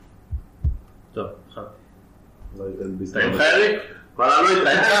טוב, אחד. לא ייתן ביס. אתה עם חייריק? וואלה,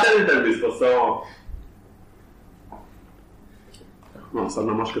 לא ייתן ביס פרסור. עושה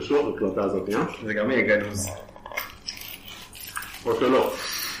ממש קשור הקלטה הזאת, זה גם יהיה גנוז. או שלא.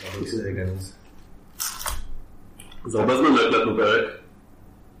 זה יהיה גנוז. אז הרבה זמן לא הקלטנו פרק.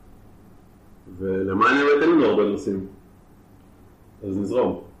 ולמה אני לא אתן לנו הרבה נושאים? אז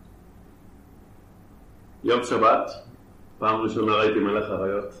נזרום. יום שבת, פעם ראשונה ראיתי מלך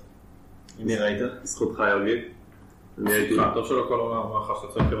הריות. מי ראית? זכותך יוגי. אני הייתי... טוב שלא כל העולם אמר לך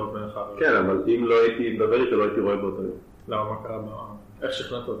שצריך לראות מלך הריות. כן, אבל אם לא הייתי מדבר איתו, לא הייתי רואה באותו יום. למה, מה קרה? איך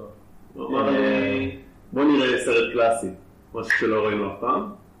שכנעת אותו? הוא אמר לי, בוא נראה סרט קלאסי, משהו שלא ראינו אף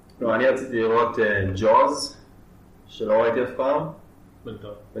פעם. לא, אני רציתי לראות ג'וז, שלא ראיתי אף פעם.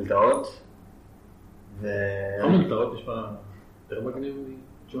 בלטאות. בלטאות נשמע יותר מגניב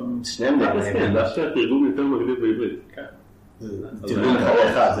מג'וז. שניהם מגניבים. כן, דווקא התרגום יותר מגניב בעברית. כן. תרגום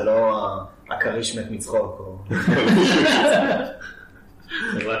אחד, זה לא הכריש מת מצחוק.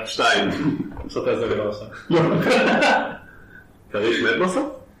 רק שתיים. לעשות איזה ולא עושה. כריש מת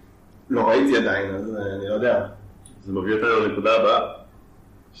בסוף? לא ראיתי עדיין, אז אני לא יודע. זה מביא אותנו לנקודה הבאה.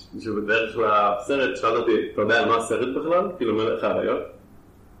 שבדרך של הסרט שאלת אותי, אתה יודע על מה הסרט בכלל? כאילו מלך הריות.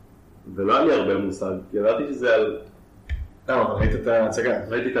 ולא היה לי הרבה מושג, כי ידעתי שזה על... אבל ראית את ההצגה?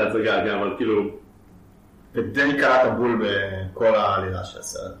 ראיתי את ההצגה גם, אבל כאילו... ודי קראת בול בכל העלילה של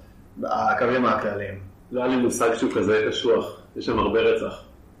הסרט. הקווים הכלליים. לא היה לי מושג שהוא כזה קשוח. יש שם הרבה רצח.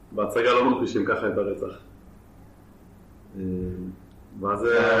 בהצגה לא ממחישים ככה את הרצח.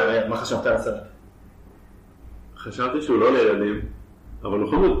 מה חשבת על הסרט? חשבתי שהוא לא לילדים, אבל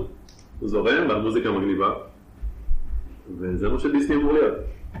הוא חמוד. הוא זורם והמוזיקה מגניבה. וזה מה שדיסני אמור להיות.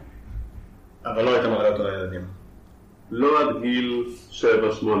 אבל לא היית מראה אותו לילדים. לא עד גיל 7-8.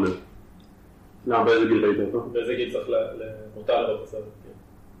 למה, באיזה גיל ראית אותו? באיזה גיל צריך מותר לראות בסרט?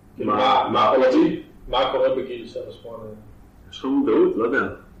 מה קורה בגיל 7-8? יש לך מודעות? לא יודע.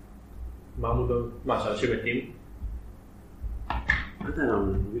 מה המודעות? מה, שאנשים מתים? לא יודע,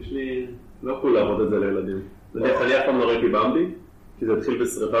 יש לי... לא יכולו לעבוד את זה לילדים. אני אף פעם לא ראיתי במבי, כי זה התחיל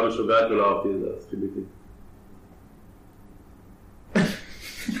בשריפה משוגעת ולא אהבתי את זה, אז חיביתי.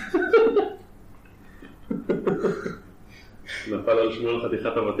 נפל על שמואל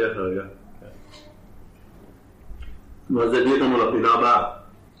חתיכת הבטיח הרגע. ואז זה הביא אותנו לפינה הבאה,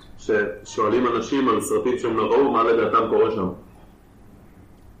 ששואלים אנשים על סרטים שהם לא ראו, מה לדעתם קורה שם.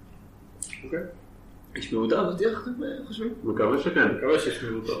 אוקיי. ישמעו אותה הבטיח, אתם חושבים? מקווה שכן. מקווה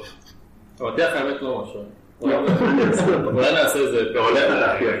שישמעו אותו. הבטיח האמת לא משהו. אולי נעשה איזה... הולך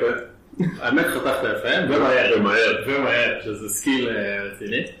חתך יפה. האמת חתכת יפה, ומהר, שזה סקיל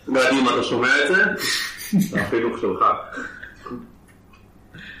רציני. גדי, אם אתה שומע את זה, זה החינוך שלך.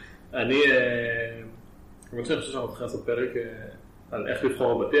 אני חושב שאני מתחיל לעשות פרק על איך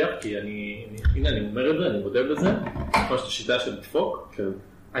לבחור בבטיח, כי הנה אני אומר את זה, אני מודה בזה, כמו שאת השיטה של דפוק,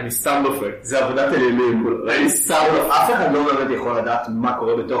 אני סתם דופק. זה עבודת אלילים. אני סתם דופק. אף אחד לא באמת יכול לדעת מה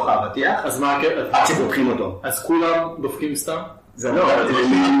קורה בתוך הבטיח, אז מה הקטע? עד שפותחים אותו. אז כולם דופקים סתם? זה לא,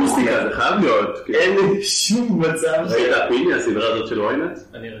 זה חייב להיות. אין לי שום מצב. ראית פיני, הסדרה הזאת של וויינט?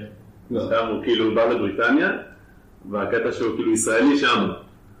 אני ראיתי. שם הוא כאילו בא לבריטניה, והקטע שהוא כאילו ישראלי שם.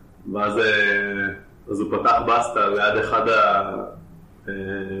 ואז הוא פתח בסטה ליד אחד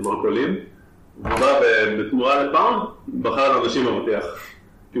המרכולים, והוא בא בתמורה לפאונד, בחר לאנשים מבטיח.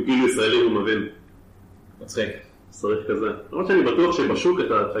 כי הוא כאילו ישראלי הוא מבין. מצחיק. צריך כזה. למרות שאני בטוח שבשוק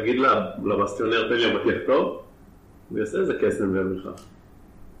אתה תגיד לבסטיונר תן לי מבטיח טוב, הוא יעשה איזה קסם ויביא לך.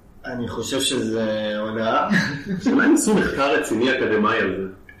 אני חושב שזה עונה. שאלה אם עשו מחקר רציני אקדמי על זה.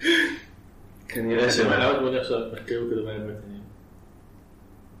 כנראה שמעלה אותי עכשיו מחקר אקדמי רציני.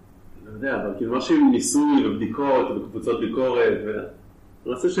 לא יודע, אבל כאילו משהו עם ניסוי ובדיקות וקבוצות ביקורת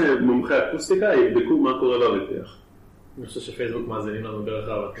אני חושב שמומחי אקוסטיקה יבדקו מה קורה בבטיח. אני חושב שפייסבוק מאזינים לנו דרך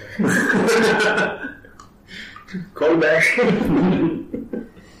הבטיח. כל בעק.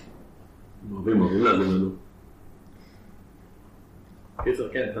 אוהבים להזין לנו. קיצר,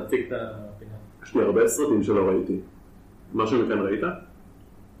 כן, תציג את הפינה. יש לי הרבה סרטים שלא ראיתי. משהו מכאן ראית?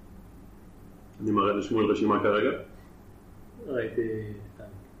 אני מראה לשמואל רשימה כרגע. ראיתי...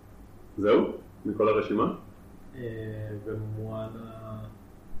 זהו? מכל הרשימה? ומואנה...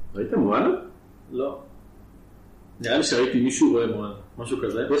 ראית מואנה? לא. נראה לי שראיתי מישהו רואה מואנה, משהו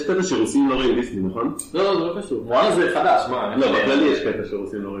כזה. יש קטע שרוסים לא רואים דיסני, נכון? לא, זה לא קשור. מואנה זה חדש, מה? לא, בכללי יש קטע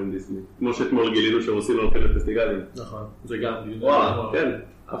שרוסים לא רואים דיסני. כמו שאתמול גילינו שרוסים לא הולכים לפסטיגלים. נכון, זה גם... וואו, כן.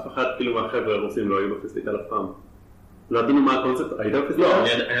 אף אחד כאילו מהחבר'ה הרוסים לא היו בפסטיגל אף פעם. לא ידענו מה הקונספט, היית בפסטיגל? לא,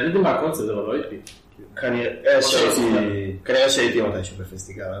 אני ידעתי מה הקונספט, אבל לא הייתי. כנראה שהייתי מתישהו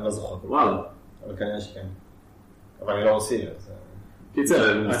בפסטיגל, אני לא זוכר. וואו. אבל כנראה שכן. אבל אני לא רוסי, אז...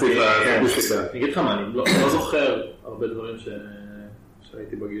 קיצר, אני הסטטיסטיקה. אגיד לך מה, אני לא זוכר הרבה דברים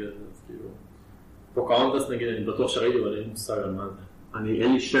שהייתי בגיל הזה, אז כאילו, פוקהונטס נגיד, אני בטוח שראיתי, אבל אין מושג על מה זה.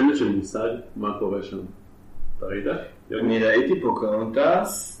 אין לי שמץ של מושג מה קורה שם. אתה ראית? אני ראיתי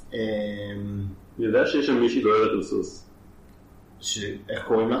פוקהונטס. אני יודע שיש שם מישהי דוהרת על סוס. איך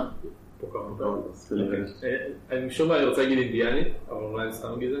קוראים לה? פוקהונטס. אני משום מה אני רוצה להגיד אינדיאנית, אבל אולי אני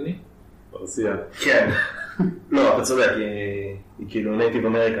סתם גזעני. פרסיה. כן. לא, אתה צודק, היא כאילו נייטיב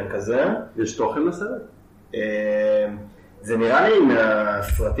אמריקן כזה. יש תוכן לסרט? זה נראה לי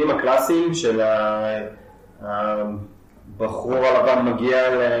מהסרטים הקלאסיים של הבחור הלבן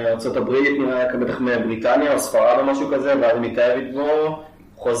מגיע לארצות הברית, נראה בטח מבריטניה או ספרד או משהו כזה, ואז היא מתאהבת בו,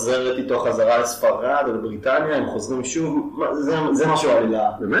 חוזרת איתו חזרה לספרד או לבריטניה, הם חוזרים שוב, זה משהו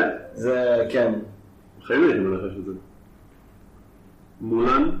עלילה. באמת? זה, כן. חייב לי מלחש את זה.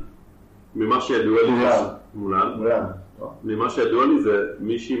 מולן, ממה שידוע לי, מולן, ממה שידוע לי זה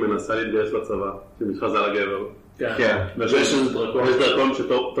מישהי מנסה להתגייס לצבא, שמתחזה לגבר. כן. ויש דרקון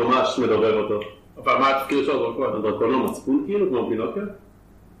שתומש מדובב אותו. אבל מה התפקיד של הדרקון? הדרקון לא מצפון כאילו, כמו פינוקיו?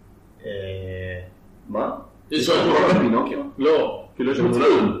 מה? יש דרקון פינוקיו? לא. כאילו יש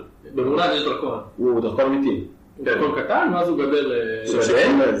מצפון. במולן יש דרקון. הוא דרקון אמיתי. דרקון קטן, ואז הוא גדל...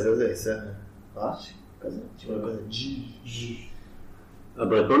 זה רעש כזה,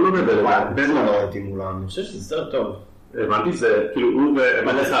 הדרקון לא גדל. הרבה זמן לא ראיתי מולן, אני חושב שזה סרט טוב. הבנתי שזה, כאילו הוא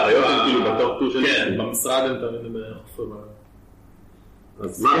ומלך האריות הם כאילו בטופ 2 של... כן, במשרד הם תמיד חופרים עליו.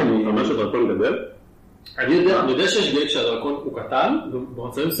 אז מה, אתה אומר שהדרקון גדל? אני יודע שיש גיל כשהדרקון הוא קטן,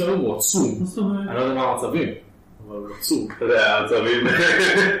 ובמצבים מסוימים הוא עצום. אני לא יודע מה המצבים, אבל הוא עצום. אתה יודע, המצבים...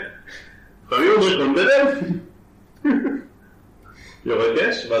 לפעמים הוא דרקון גדל. יורד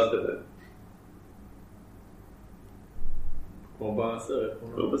אש, ואז גדל. כמו בסרט.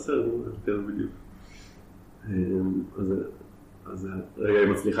 כמו בסרט, כן בדיוק. אז רגע, היא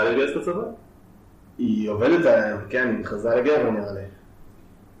מצליחה להתגייס לצבא? היא עובדת, כן, היא חזרה לגבר נראה לי.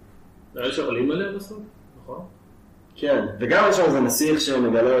 נראה לי שעולים עליה בסוף, נכון? כן, וגם יש שם איזה נסיך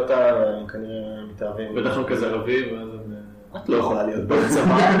שמגלה אותה, הם כנראה מתאהבים. בטח הם כזה רבים, ואז הם... את לא יכולה להיות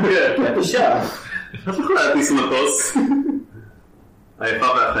בצבא, כי את אישה. את לא יכולה להטיס מטוס. היפה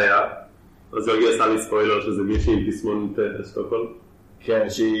והחיה. אז יוגי עשה לי ספוילר שזה מישהי עם תסמונת שטוקהולם. כן,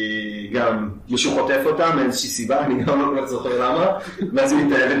 שהיא גם, מישהו חוטף אותה מאיזושהי סיבה, אני גם לא כל כך זוכר למה, ואז היא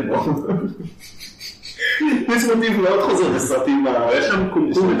מתאהבת בו. יש מוטיב מאוד חוזר בסרטים. יש שם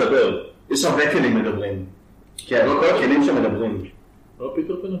קומקום מדבר. יש הרבה כלים מדברים. כן, כל הכלים שמדברים. לא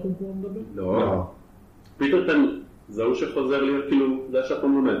פיטר פן הקומקום מדבר? לא. פיטר פן זה הוא שחוזר להיות כאילו, זה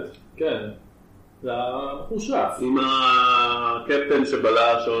שהפעם לומד. כן. זה הבחור שרף. עם הקפטן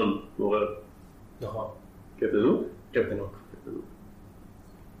שבלה השעון מעורר. נכון. קפטן הוא? קפטן הוא.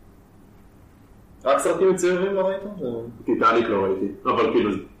 רק סרטים מצוירים לא ראית? טיטניק לא ראיתי, אבל כאילו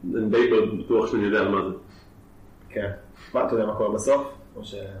אני די בטוח שאני יודע על מה זה. כן. מה, אתה יודע מה קורה בסוף?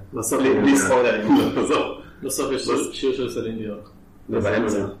 בסוף בלי ספוילרים. בסוף יש שיר של סלין דיון. זה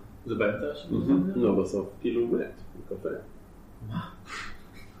באמצע. זה באמצע? לא, בסוף. כאילו מת, הוא קפה. מה?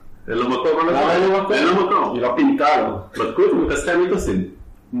 אין לו מקום על למה אין לו מקום? אין לו מקום. היא לא פינתה לו. בדקו את מכסחי המיתוסים.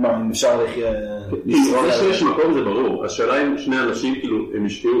 מה, אם אפשר זה שיש מקום זה ברור. השאלה אם שני אנשים כאילו הם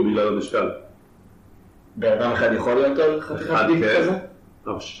השקיעו בגלל המשקל. באדם אחד יכול להיות על חתיכת דיק כזה?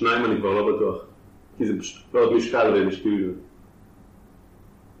 אבל שניים אני כבר לא בטוח. כי זה פשוט לא עוד משקל והם השקיעו.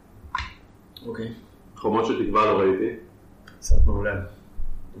 אוקיי. חומות של תקווה לא ראיתי. סרט מעולה.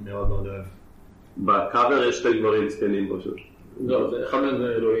 אני מאוד מאוד אוהב. בקאבר יש שתי גברים זקנים פשוט. לא, זה אחד מהם זה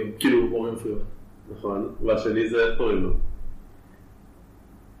אלוהים, כאילו מורים פריון. נכון, והשני זה איך קוראים לו?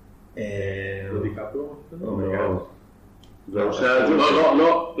 לא דיקפלו? לא. זה לא שהיה ג'וקר. לא,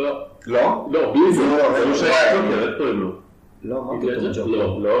 לא, לא. לא? לא, בלי זה. זה לא שהיה ג'וקר, איך קוראים לו? לא, מה פתאום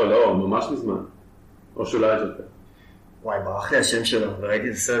ג'וקר? לא, ממש מזמן. או שאולי ג'וקר. וואי, ברח לי השם שלו, וראיתי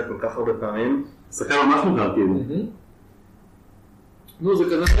את הסרט כל כך הרבה פעמים. שחקן ממש מוכר כאילו. נו, זה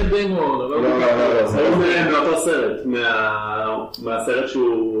כזה דיימון. לא. זה מאותו סרט. מהסרט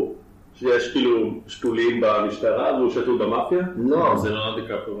שיש כאילו שתולים במשטרה והוא שתול במאפיה. לא. זה לא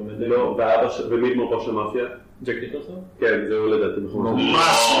דיקפלו. לא, ומי כמו ראש המאפיה? ג'ק ניקולסון? כן, זהו לדעתי. ממש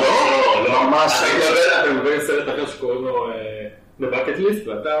לא. ממש לא. אתם מביאים סרט אחר שקוראים לו בבקט ליסט,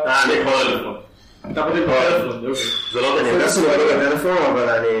 ואתה... אני כבר לא. אתה פתאים בטלפון, יופי. זה לא אני יודע שהוא לא בטלפון, אבל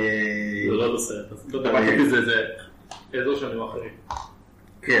אני... זה לא בסרט. בבקט ליסט זה איזו שנים אחרים.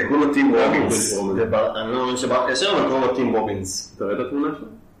 כן, קוראים לו טים רובינס. אני לא מבין שברח לי השם, אבל קוראים לו טים רובינס. אתה רואה את התמונה שלו?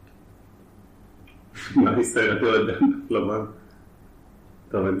 מה הסתיירתי על אדם לבן?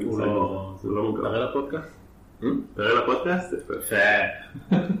 טוב, זה לא מוכר. תראה לפודקאסט? תראה לפודקאסט? יפה.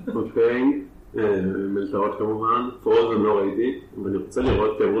 אוקיי. מלטרות כמובן, פרוזן לא ראיתי, ואני רוצה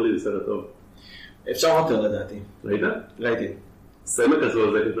לראות כי אמרו לי זה סרט טוב. אפשר יותר לדעתי. ראית? ראיתי. סמק כזה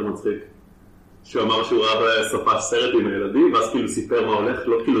על זה כזה מצחיק. שהוא אמר שהוא ראה בסופש סרט עם הילדים, ואז כאילו סיפר מה הולך,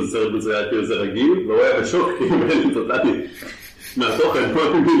 לא כאילו סרט בזה היה כאילו זה רגיל, והוא היה בשוק, כאילו אני תותתי מהתוכן,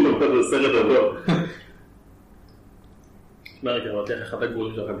 לא מבין לו כזה סרט הדור. מרק, אני רוצה אחד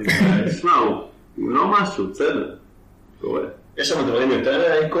הגבולים שלך דיבר. שמע, הוא לא משהו, בסדר. קורה. יש שם דברים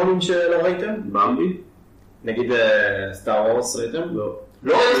יותר איקונים שלא ראיתם? במבי? נגיד סטאר וורס ראיתם? לא.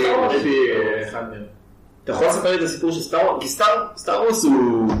 לא סטאר וורס? ראיתי אחד מהם. אתה יכול לספר לי את הסיפור של סטאר וורס? כי סטאר וורס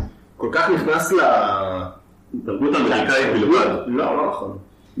הוא כל כך נכנס תרבות אמריקאית בלבד. לא, לא נכון.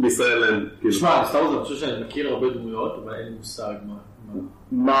 בישראל אין, כאילו. שמע, סטאר וורס אני חושב שאני מכיר הרבה דמויות, אבל אין לי מושג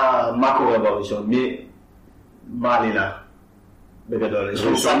מה קורה בראשון? מה העלילה? בגדול.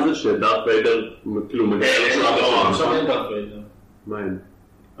 הראשון זה שדארט ויידר כאילו מגיע לא, עכשיו אין דארט ויידר. מה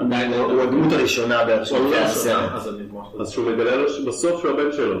אין? הוא הדמות הראשונה בארשון. אז שהוא מגלה לו בסוף שהוא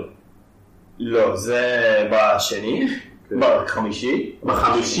הבן שלו. לא, זה בשני, בחמישי.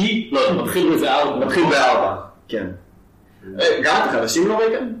 בחמישי? לא, מתחיל בזה 4. מתחיל ב4, כן. גם את החדשים לא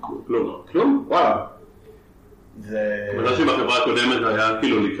ראיתם? כלום. כלום? וואלה. מנה שבחברה הקודמת היה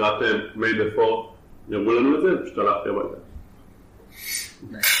כאילו לקראת מייד אפור, יראו לנו את זה, פשוט הלכתי הביתה.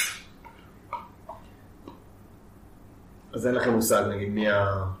 אז אין לכם מושג, נגיד, מי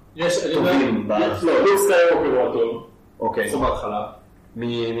הטובים בארץ? לא, לוק סקייווקר הוא הטוב. אוקיי. זה בהתחלה.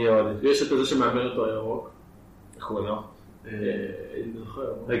 מי עוד? יש את זה שמאמן אותו הירוק. איך קוראים לו?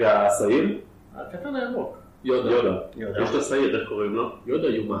 רגע, הסעיר? הקטן הירוק. יודה. יש את הסעיר, איך קוראים לו? יודה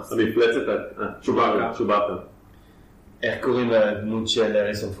יומאס. המפלצת, צ'ובאקה. איך קוראים לדמות של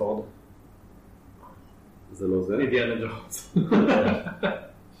אריסון פורד? זה לא זה? אידיאנה ג'ונס.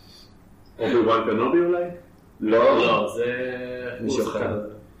 אובי-וואן קנובי אולי? לא, זה... מישהו אחר.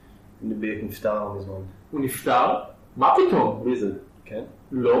 נפטר מזמן. הוא נפטר? מה פתאום? מי זה? כן?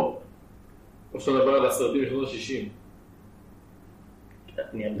 לא. או שאתה מדבר על הסרטים בשנות ה-60.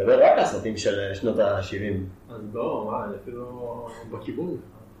 אני מדבר רק על הסרטים של שנות ה-70. אז לא, מה, אני אפילו בכיוון.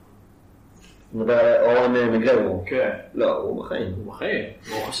 אני מדבר על אורן מגרגור. כן. לא, הוא בחיים. הוא בחיים,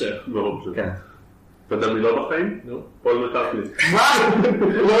 הוא חושב. ברור פשוט. כן. אתה יודע מי לא בחיים? נו. פול מקארטני. מה?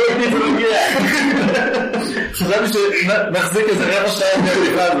 לא הייתי זה מגיע. חשבתי שנחזיק איזה רבע שעה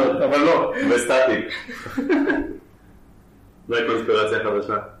מהבדיחה הזאת, אבל לא. וסטטיק. זו קונספירציה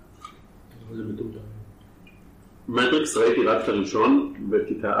חדשה. זה מטומטם. מטריקס ראיתי רק את הראשון,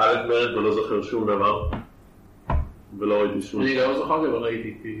 בכיתה א' בערך, ולא זוכר שום דבר. ולא ראיתי שום. אני לא זוכרתי, אבל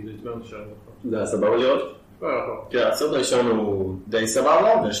ראיתי, כי זה התבן שם. זה היה סבבה לראות? כן, הסרט הראשון הוא די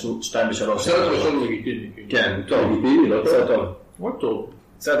סבבה, ויש 2 ו-3. הסרט הראשון הוא לגיטימי. כן, טוב. לגיטימי, לא סרט טוב. הוא טוב.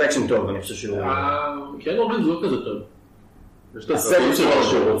 סרט אקשן טוב, אני חושב שהוא... כן, אורלין זה לא כזה טוב. יש את הסרט שלו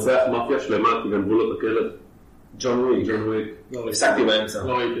שרוצח מאפיה שלמה, כי גנבו לו את הכלב. ג'ון וויק. הפסקתי באמצע.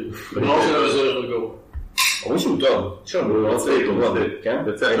 לא ראיתי. לא ראיתי לזה יותר גרוע. אומרים שהוא טוב. הוא לא מצחיק, הוא מצחיק. כן?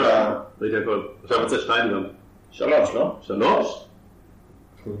 ראיתי הכל. עכשיו יוצא 2 גם. 3, לא? 3?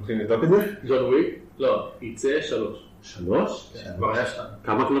 אנחנו הולכים לבדוק את זה? ג'ון וויק? לא, יצא 3. 3? כבר היה 2.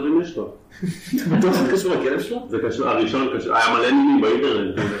 כמה כלבים יש לו? בטוח זה קשור לכלב שלו? זה קשור, הראשון קשור, היה מלא נימים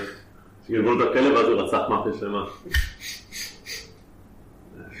באינטרנט. שגנבו לו את הכלב ואז הוא רצח מאפיה שלמה.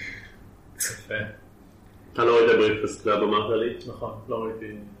 יפה. אתה לא ראית בריקפסט קלאב אמרת לי? נכון, לא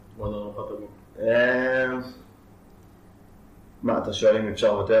ראיתי מאוד ארוחת הבוקר. מה, אתה שואל אם אפשר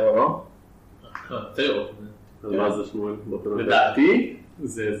יותר או לא? רוצה לראות. אז מה זה שמואל? לדעתי,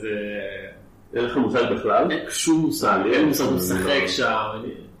 זה... אין לך מושג בכלל? אין שום מושג, אין מושג משחק שם,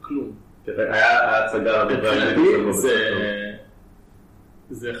 כלום. היה הצגה... מבחינתי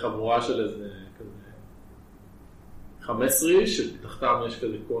זה חבורה של איזה כזה 15 שתחתם יש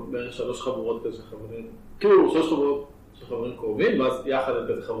כזה בערך 3 חבורות כזה חברים, כאילו 3 חבורות של חברים קרובים, ואז יחד הם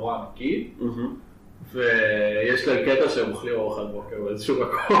כזה חבורה ענקית, ויש להם קטע שהם אוכלים ארוחת בוקר באיזשהו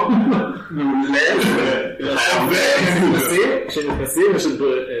מקום. כשהם נכנסים,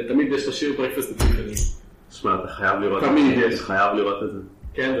 תמיד יש את השיר ברקפסט הציפני. שמע, אתה חייב לראות את זה. תמיד יש. חייב לראות את זה.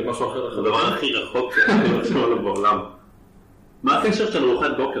 כן, זה משהו אחר. זה הדבר הכי רחוק שאני חושב עליו בעולם. מה הקשר של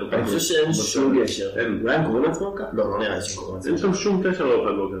ארוחת בוקר? אני חושב שאין שום קשר. אולי הם קוראים לעצמם כך? לא, לא נראה לי שקוראים לעצמם. אין שם שום קשר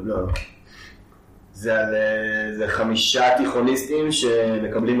לארוחת בוקר. לא. זה 5 תיכוניסטים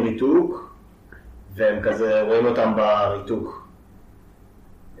שמקבלים ריתוק, והם כזה רואים אותם בריתוק.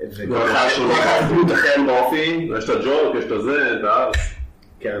 וכל אחד דמות אחר באופי. יש את הג'וק, יש את זה, את הארץ.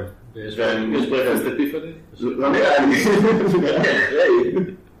 כן. יש ברקפסט הטיפני? לא נראה לי. אחרי.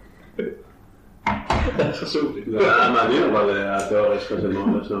 חשוב לי. זה היה מעניין, אבל התיאוריה שלך של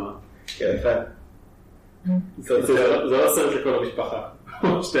מאוד לשמה. כן, יפה. זה לא סרט לכל המשפחה.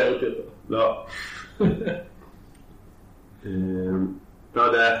 שתיארתי אותו. לא. אתה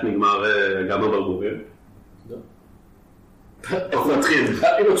יודע איך נגמר גם הברבורים? לא. איך נתחיל?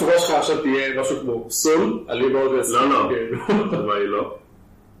 אם התשובה שלך עכשיו תהיה משהו כמו סול, עלי מאוד ועשרים. לא, לא. התשובה היא לא.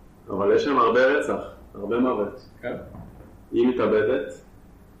 אבל יש שם הרבה רצח, הרבה מוות. כן. היא מתאבדת,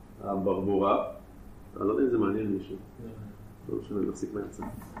 הברבורה, אני לא יודע אם זה מעניין מישהו. לא משנה, נפסיק מהצד.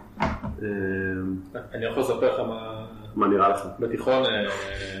 אני יכול לספר לך מה נראה לך? בתיכון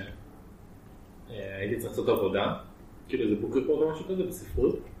הייתי צריך לעשות עבודה, כאילו איזה בוק ריפורט או משהו כזה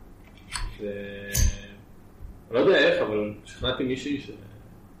בספרות. אני לא יודע איך, אבל שכנעתי מישהי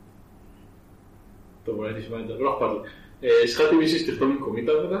טוב, אולי נשמע את זה, אבל לא אכפת לי. שכנעתי מישהי שתכתוב במקומית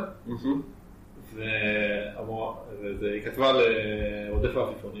העבודה, והיא כתבה לעודף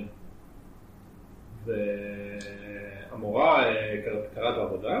העפיפונים. והמורה קראה את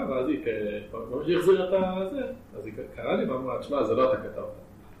העבודה, ואז היא ממש החזירה את זה, אז היא קראה לי ואמרה, תשמע, זה לא אתה כתבת.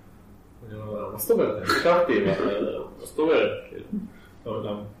 אני אומר, מה זאת אומרת? אני כתבתי, מה זאת אומרת?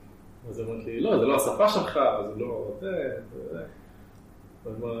 אז היא אומרת לי, לא, זה לא השפה שלך, זה לא זה.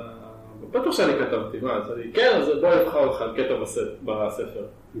 בטוח שאני כתבתי, מה? אז אני, כן, אז בוא נבחר אותך על קטע בספר.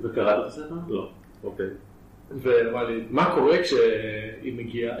 וקראת את הספר? לא. אוקיי. ואמרה לי, מה קורה כשהם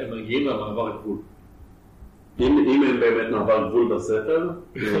מגיעים למעבר גבול? אם אין באמת מעבר גבול בספר,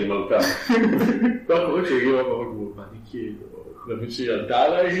 היא מלכה. מה קורה כשהגיעו למעבר גבול? מה, אני כאילו, למין שהיא ילדה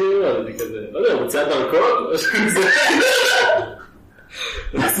עליי כאילו, אז אני כזה, לא יודע, מוציאה דרכון?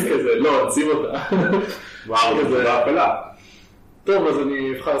 עשיתי כזה, לא, נשים אותה. וואו, זה בהפלה. טוב, אז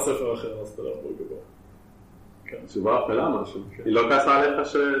אני אבחר ספר אחר, אז אתה לא יכול גבוה. תשובה הפלה משהו. היא לא כעסה עליך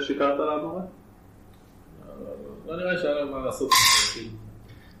ששיקרת על המורה? לא נראה שהיה להם מה לעשות.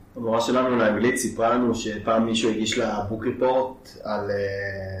 המורה שלנו לאנגלית סיפרה לנו שפעם מישהו הגיש לה בוק ריפורט על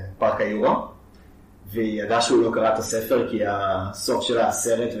פארק היורו, והיא ידעה שהוא לא קרא את הספר כי הסוף של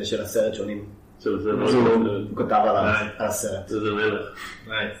הסרט ושל הסרט שונים. הוא כתב על הסרט. זה מלך.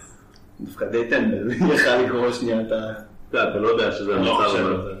 נייס. דווקא די טמבל, היא יכולה לקרוא שנייה את ה... אתה לא יודע שזה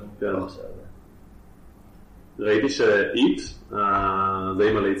המצב. ראיתי שאיט, זה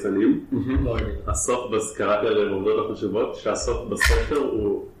עם הליצנים, הסוף, קראתי על עובדות החשובות, שהסוף בספר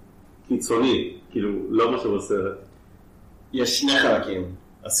הוא קיצוני, כאילו לא משהו בסרט. יש שני חלקים.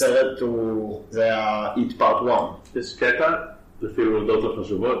 הסרט הוא, זה היה איט פארט 1. יש קטע, לפי עובדות לא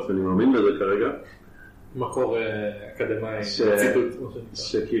חשובות, ואני מאמין בזה כרגע. מקור אקדמי, ציטוט.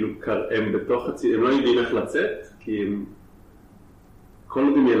 שכאילו הם בתוך הם לא יודעים איך לצאת, כי הם... כל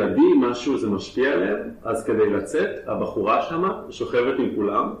עוד עם ילדים, משהו זה משפיע עליהם, אז כדי לצאת, הבחורה שמה שוכבת עם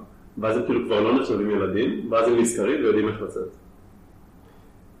כולם, ואז הם כאילו כבר לא נחשבים ילדים, ואז הם נזכרים ויודעים איך לצאת.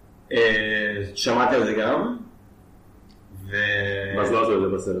 שמעתי על זה גם, ואז לא עשו את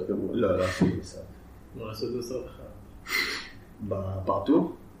זה בסרט כמובן. לא עשו את זה בסרט. לא עשו את זה בסרט אחד.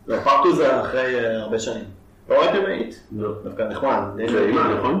 בפארטו? לא, פארטו זה אחרי הרבה שנים. לא ראיתם איט? לא. דווקא נחמד. זה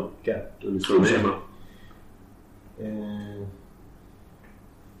אימא, נכון? כן. אני שונא אימא.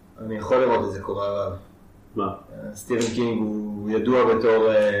 אני יכול לראות את זה קורה עליו. מה? סטיבן קינג הוא ידוע בתור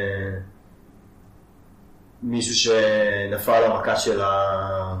מישהו שנפל למכה של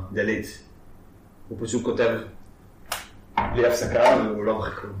הדלית. הוא פשוט כותב בלי הפסקה והוא לא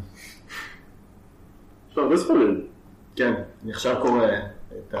מחכה כלום. יש לו הרבה ספרים. כן, אני עכשיו קורא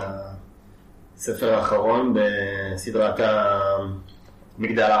את הספר האחרון בסדרת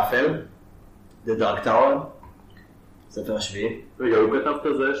המגדל האפל, The Dark Tower. ספר השביעי. רגע, הוא כתב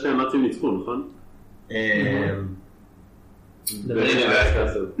כזה שהנאצים ניצחו, נכון?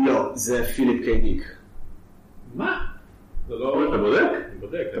 לא, זה פיליפ קיי דיק. מה? זה לא... אתה בודק? אני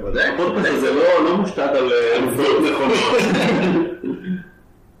בודק. אתה בודק? זה לא מושתת על עובדות נכונות.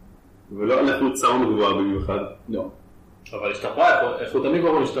 ולא על איכות סאונד גבוהה במיוחד. לא. אבל השתפרה, איכות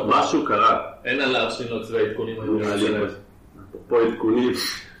המיקרופון השתפרה. משהו קרה. אין עליו שינוי צבעי עדכונים. פה עדכונים.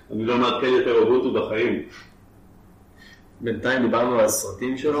 אני לא מעדכן יותר אובוטו בחיים. בינתיים דיברנו על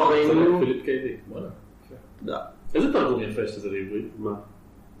הסרטים שלו. זה פיליפ קיי דיק. תודה. איזה תרגום יפה שזה לעברית? מה?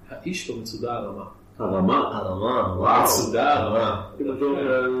 האיש במצודה הרמה. הרמה? וואו. מצודה הרמה.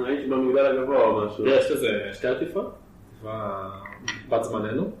 הייתי במגדל הגבוה או משהו. יש לזה שתי עטיפות. עטיפה בת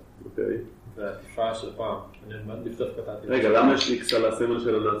זמננו. אוקיי. והעטיפה של פעם. אני מעדיף דווקא את העטיפה. רגע, למה יש איקס על הסמל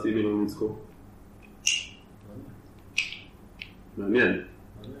של הנאצים אם הם ניצחו? מעניין.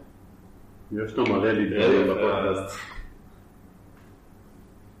 יש לו מראה לי דברים בפודקאסט.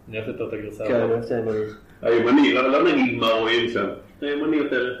 אני אוהבת יותר את הגרסה. כן, אני אוהבת את הימני. הימני, לא נגיד מה רואים שם. הימני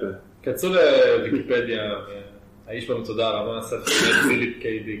יותר יפה. כנסו לוויקיפדיה, האיש במצודה הרמה, ספר פיליפ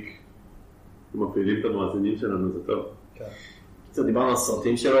קיי דיק. מפעילים את המאזינים שלנו, זה טוב. קצת דיברנו על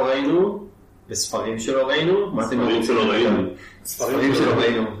הסרטים שלו ראינו, בספרים שלא ראינו? ספרים שלא ראינו. ספרים שלא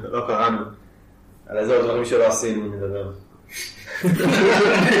ראינו, לא קראנו. על איזה עוד דברים שלא עשינו, נדבר.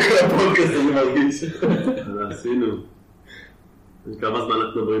 הפודקאסט אני מרגיש. עשינו. כמה זמן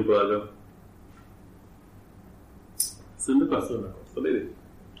אנחנו מדברים פה אגב? 20 דקות. סבבה.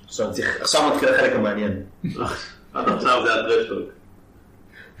 עכשיו מתחיל החלק המעניין. עד עכשיו זה הטרשטוק.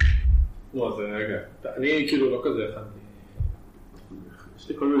 לא, זה רגע. אני כאילו לא כזה הכנתי. יש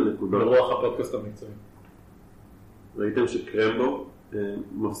לי כל מיני נקודות. ברוח הפודקאסט המקצועי. ראיתם שקרמבו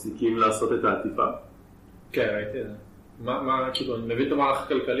מפסיקים לעשות את העטיפה? כן, ראיתי את זה. מה, כאילו, אני מבין את המערך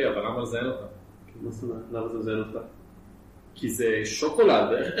הכלכלי, אבל למה לזיין אותה? מה זאת אומרת? למה זה מזיין אותה? כי זה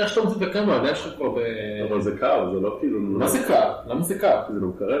שוקולד, איך שאתה מוציא את הקרמבו, הידיים שלך כבר ב... אבל זה קר, זה לא כאילו... מה זה קר? למה זה קר? זה לא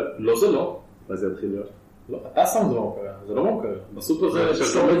מקרב. לא, זה לא. אז זה יתחיל להיות. לא, אתה שם זה לא מקרב, זה לא מקרב. בסופר זה...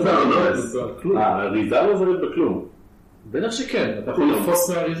 האריזה לא זרית בכלום. בטח שכן, אתה יכול לפוס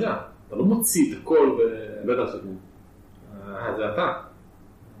מהאריזה. אתה לא מוציא את הכל ב... בטח שכן. זה אתה.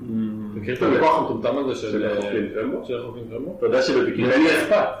 מכיר את הלקוח המטומטם הזה של חופים קרמבו? של חופים קרמבו? אתה יודע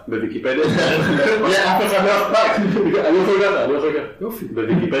שבוויקיפדיה אף אחד לא אכפת. אני יכול ככה, אני יכול ככה. יופי.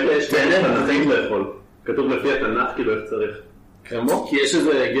 בוויקיפדיה יש תנ"ך לאכול. כתוב לפי התנ"ך כאילו איך צריך. קרמבו? כי יש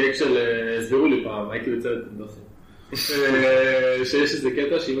איזה גג של... הסבירו לי פעם, הייתי בצוות אנדוסים. שיש איזה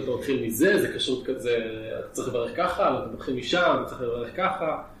קטע שאם אתה מתחיל מזה, זה קשור כזה, אתה צריך לברך ככה, אתה מתחיל משם, אתה צריך לברך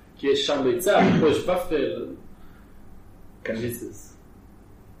ככה, כי יש שם ביצה, ופה יש ופל. ג'יזוס.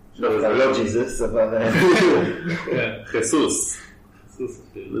 לא ג'יזוס, אבל... חיסוס.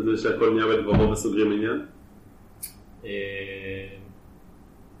 לזה שהכל נהיה בדברו וסוגרים עניין?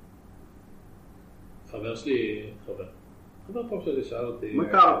 חבר שלי, חבר פה שלי שאל אותי...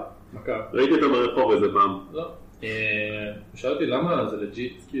 מכר. ראיתי אותו ברחוב איזה פעם. לא. הוא שאל אותי למה זה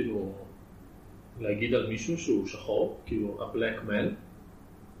לג'יט כאילו להגיד על מישהו שהוא שחור, כאילו ה-black man,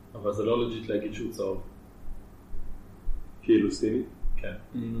 אבל זה לא לג'יט להגיד שהוא צהוב. כאילו סיני? כן.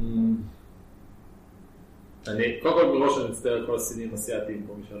 אני, קודם כל מראש אני מצטער על כל הסינים אסיאטיים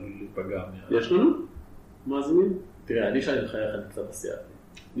פה משהו להיפגע. יש לנו? מאזינים? תראה, אני שאני מחייך אני קצת אסיאטי.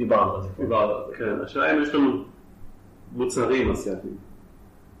 דיברנו על זה. כן, השאלה אם יש לנו מוצרים אסיאטיים.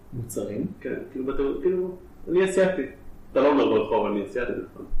 מוצרים? כן, כאילו, אני אסיאטי. אתה לא אומר ברחוב, אני אסיאטי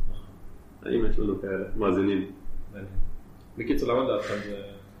נכון. האם יש לנו כאלה מאזינים? בקיצור, למה דעתכם זה...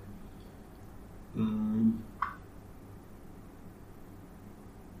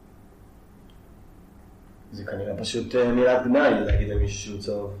 זה כנראה פשוט מילת גנאי להגיד על מישהו שהוא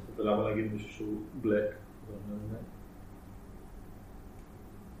צהוב. ולמה להגיד מישהו שהוא בלק?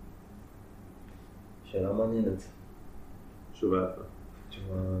 שאלה מעניינת. תשובה יפה.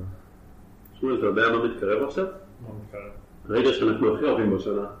 שמואל, אתה יודע מה מתקרב עכשיו? מה מתקרב? רגע שאנחנו הכי אוהבים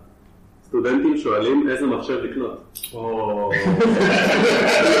בשנה. סטודנטים שואלים איזה מחשב לקנות.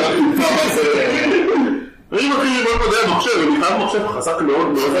 אני מתחיל ללמוד מדעי המחשב, אני חייב מחשב חזק מאוד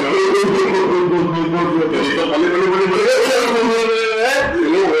מאוד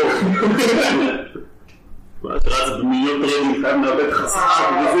מה שרץ במיליון טריינים, חייב מאבד חזק,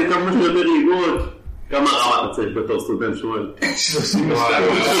 וזה כמה שיותר ריגות. כמה רמה אתה צריך בתור סטודנט שמואל? 32.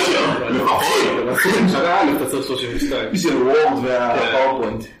 לפחות. שנה א' אתה צריך 32. בשביל וורד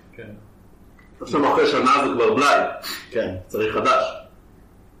והפאורפוינט. עכשיו אחרי שנה זה כבר בלי. כן. צריך חדש.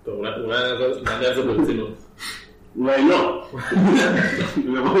 טוב, אולי נענה על זה ברצינות. אולי לא.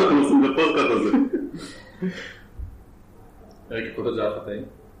 למה אנחנו עושים את הפודקאסט הזה? רגע, קוטג' זה החטאים?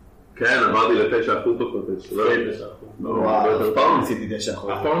 כן, עברתי ל9% בקוטג'. לא 9%. וואו, אף פעם ניסיתי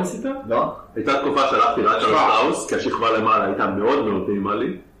 9%. אף פעם ניסית? לא. הייתה תקופה שהלכתי רק על שטראוס, כי השכבה למעלה הייתה מאוד מאוד טעימה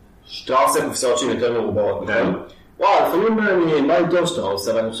לי. שטראוס זה קופסאות שהן יותר מרובעות, נכון? וואו, לפעמים אני בא איתו שטראוס,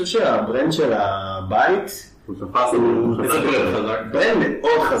 אבל אני חושב שהברנד של הבית הוא שפס חזק. ברנד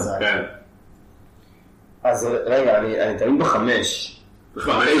מאוד חזק. כן. אז רגע, אני תמיד ב5.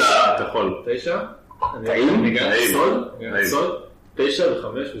 5 אתה יכול. 9? טעים? סוד? 9 ו5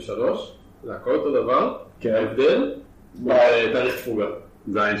 ו3? זה הכל אותו דבר? כן. ההבדל? בתאריך תפוגה.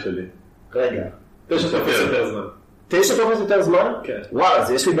 זין שלי. רגע. 9 תופס יותר זמן. 9 תופס יותר זמן? כן. וואלה,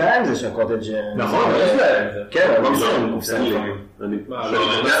 אז יש לי בעיה עם זה שהקוטג' נכון, יש להם את זה. כן, אני לא מסיים עם קופסה. אני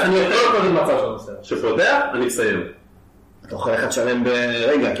יכול לקרוא את מצב של הנושא. שפותח, אני אסיים. אתה אוכל אחד שלם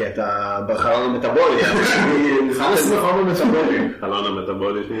ברגע, כי אתה בחלון המטאבולי. חלס בחלון המטאבולי. חלון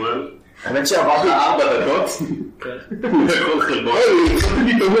המטאבולי שמואל. האמת שעברתי 4 דקות. לכל חלבון. חשבתי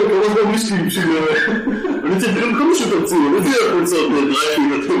להתאמן כמה זמן יש לי בשביל... אני צריך גם כמה שתרצו, אני צריך לקבוצות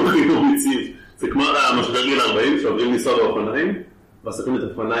דרייפים אתם הכי מוריצים. זה כמו המשבר גיל 40 שעוברים לנסוע באופניים, ועסקים את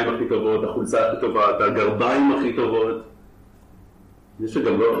האופניים הכי טובות, החולצה הכי טובה, את הגרביים הכי טובות. יש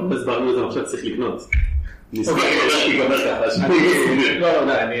שגם לא הסברנו את זה עכשיו צריך לקנות. נשמח להיגמר ככה.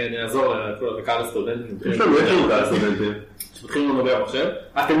 לא, אני אעזור לקהל הסטודנטים. יש לנו קהל סטודנטים. שמתחילים לדבר מחשב.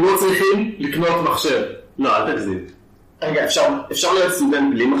 אתם לא צריכים לקנות מחשב. לא, אל תגזים. רגע, אפשר להיות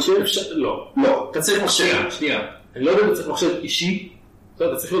סטודנט בלי מחשב? לא. לא, אתה צריך מחשב. שנייה. אני לא יודע אם אתה צריך מחשב אישי.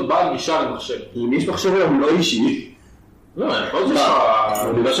 אתה צריך להיות בעל גישה למחשב. אם יש מחשב היום לא אישי. לא, יכול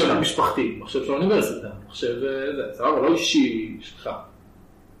להיות שיש לך מחשב משפחתי, מחשב של האוניברסיטה, מחשב זה, סבבה, לא אישי שלך.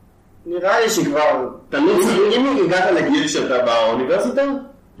 נראה לי שכבר, אם הגעת לגיל שאתה באוניברסיטה,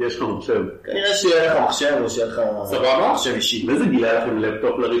 יש לך מחשב. כנראה שיהיה לך מחשב או שיהיה לך מחשב אישי. באיזה גיל היה לכם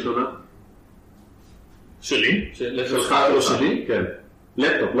לפטופ לראשונה? שלי? שלך או שלי? כן.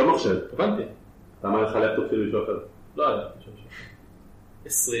 לפטופ, לא מחשב. הבנתי. למה היה לך לפטופ של מישהו אחר? לא יודע,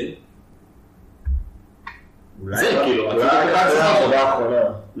 20. אולי אחרי העבודה האחרונה.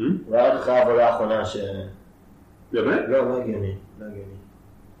 אולי אחרי העבודה האחרונה ש... באמת? לא הגיוני.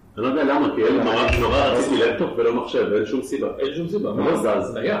 אני לא יודע למה, כי נורא רציתי לפטופ ולא מחשב, אין שום סיבה. אין שום סיבה. לא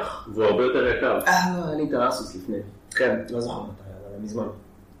זז. נייח. והוא הרבה יותר יקר. לא, אני את האסוס לפני. כן, לא זוכר מתי, אבל מזמן.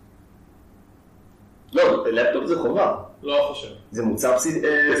 לא, לפטופ זה חובה. לא חושב. זה מוצר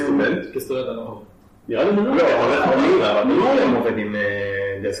כסטודנט? כסטודנט אני לא חושב. נראה לי מנהל. לא, אני לא עובד עם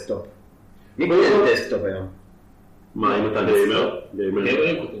דסקטופ. מי קוראים דסקטופ היום? מה, אם אתה גיימר?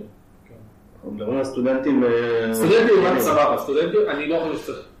 גיימרים כותבים. אנחנו מדברים על סטודנטים... סטודנטים, מה סבבה, סטודנטים, אני לא חושב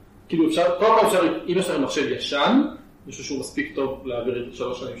שצריך... כאילו אפשר, כל פעם אפשר, אם יש לכם מחשב ישן, מישהו שהוא מספיק טוב להעביר את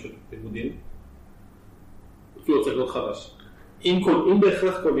 3 שנים של לימודים, אפילו צריך להיות חדש. אם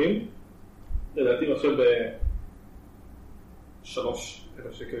בהכרח קונים, לדעתי מחשב ב3,000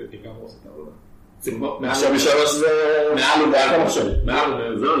 שקל גם עושה את העבודה. עכשיו ב3 זה... מעל המחשב.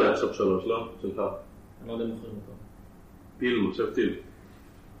 זה עולה עכשיו 3, לא? שלך. אני לא יודע אם מוכרים אותו. טיל, מחשב טיל.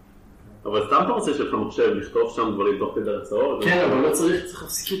 אבל סתם אתה רוצה שלך מחשב לכתוב שם דברים תוך כדי הרצאות? כן, אבל לא צריך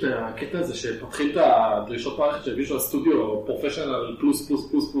להפסיק את הקטע הזה שפותחים את הדרישות מערכת של ויז'ואל סטודיו פרופשיונל פלוס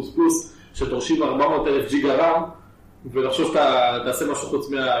פלוס פלוס פלוס פלוס שדורשים 400,000 ג'יגה רם ולחשוב שאתה תעשה משהו חוץ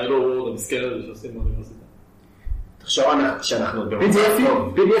מהאילו וורד המסכן הזה שעושים באוניברסיטה. תחשוב שאנחנו...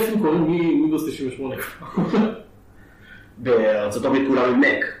 PDFים קוראים מווינדוס 98 בארצות הברית כולם עם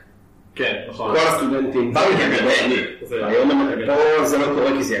מק. כן, נכון. כל הסטודנטים... היום פה זה לא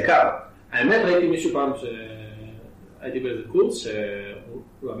קורה כי זה יקר. האמת ראיתי מישהו פעם שהייתי באיזה קורס שהוא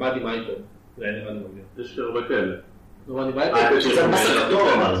למד עם אייפד. זה היה נראה לי מגניב. יש הרבה כאלה. הוא למד עם אייפד.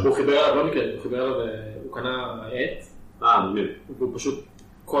 הוא חיבר עליו, לא מקרה, הוא חיבר עליו, הוא קנה עט. מגניב. והוא פשוט,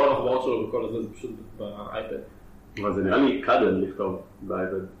 כל המחברות שלו וכל הזה זה פשוט באייפד. אבל זה נראה לי קאדל לכתוב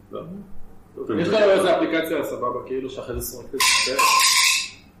באייפד. יש לנו איזה אפליקציה סבבה, כאילו שאחרי זה סומכת את זה.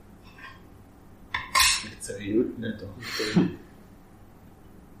 מקצועיות נטו.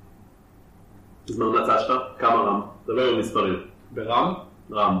 אז מה המצאה שלך? כמה רם? דבר עם מספרים. ברם?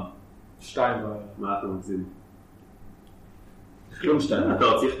 רם. 2. מה אתה מגזים? כלום 2. אתה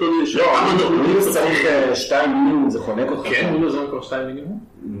צריך טוני ש... מינוס צריך 2 מינימום, זה חונק אותך. כן, מינוס זה כבר 2 מינימום?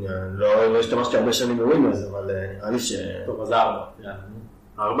 לא השתמשתי הרבה שנים בווינדוס, אבל נראה לי ש... טוב, אז 4.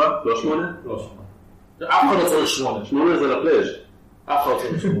 4? לא 8? לא 8. אף אחד לא צריך 8. 8 זה לפלאז'. אף אחד לא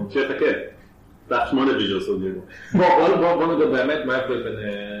צריך 8. שיהיה תקף. תח 8 ויז'ואל סטודיו. בוא נדבר באמת מה ההבדל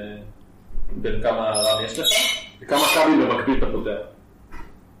בין כמה רם יש לך וכמה קאבים במקביל אתה פותח.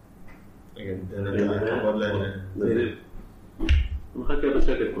 רגע, ניתן כבוד ל... אני מחכה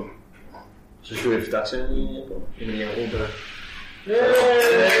בשקט פה. חושב שהוא יפתח שאני אהיה פה. אם אני אעבור ב...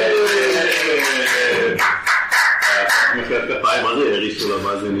 מחיית כפיים, מה זה ירישו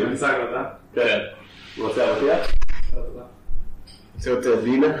למאזינים? אני סגר אותה? כן. הוא רוצה אבטיח? רוצה להיות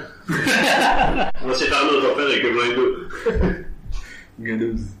וינה? לא שחררנו אותו פרק, הם לא ידעו.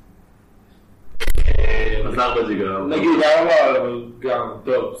 גנוז. אז 4 ג'יגה. נגיד 4, אבל גם,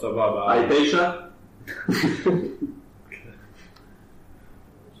 טוב, סבבה. i9?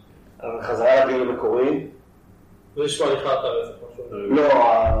 אבל חזרה לדיון המקורי. זה נשמע לך אתה רצף משהו. לא,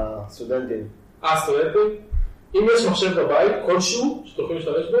 הסטודנטים. סטודנטים? אם יש מחשב בבית, כלשהו שאתם יכולים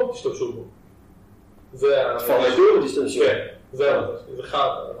להשתמש בו, תשתמשו בו. זה... תפרמטו ותשתמשו. כן, זה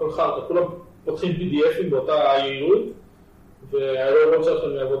חרטה. הכל חרטה. כולם פותחים PDFים באותה יעילות, והאלוהות שלכם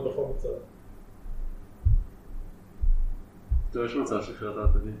יעבוד בכל מצב. טוב, יש מצב שחרטה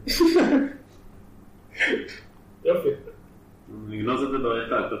תגיד. יופי. נגנוז את זה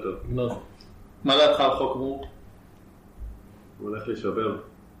ברקע, יותר טוב. נגנוז. מה דעתך על חוק מור? הוא הולך להישבר.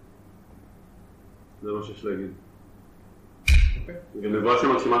 זה מה שיש להגיד. גם נבואה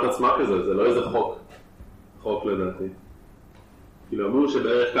שמגשימה את עצמה כזה, זה לא איזה חוק. חוק לדעתי. כאילו אמרו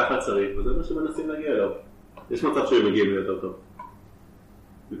שבערך ככה צריך, וזה מה שמנסים להגיע אליו. יש מצב שהם מגיעים ליותר טוב.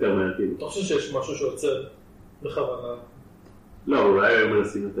 יותר מהר כאילו. אתה חושב שיש משהו שיוצר בכוונה? לא, אולי הם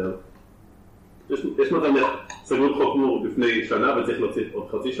מנסים יותר. יש מצב סגרו את חוק מור לפני שנה וצריך להוציא עוד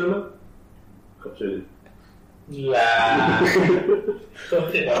חצי שנה? חב שני. לא.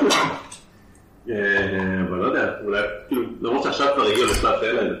 אבל לא יודע, אולי כאילו, למרות שעכשיו כבר הגיעו לשלב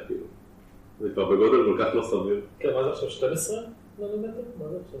שאלה את זה, כאילו. זה כבר בגודל כל כך לא סביר. כן, מה זה עכשיו? 12? מה זה מטר? מה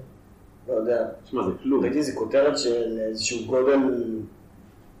זה עכשיו? לא יודע. תשמע, זה כלום. ראיתי איזו כותרת של איזשהו גודל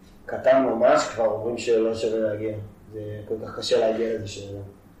קטן ממש, כבר אומרים שלא שווה להגיע. זה כל כך קשה להגיע לזה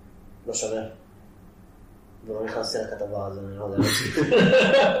שלא שווה. ולא נכנסתי לכתבה, אז אני לא יודע.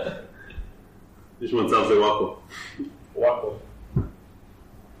 יש מצב זה וואקו. וואקו.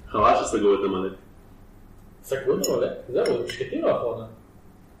 חבל שסגרו את המלא. סגרו את המלא? זהו, זה משקטים לאחרונה.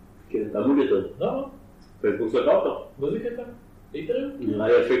 כן, תעמוד יותר. למה? פייסבוק סגר אותו. מה זה קטע? איתרים? נראה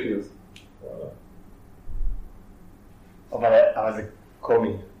לי פייק ניוז. אבל זה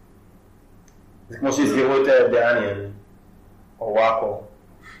קומי. זה כמו שהסגרו את דאניאל, או וואקו.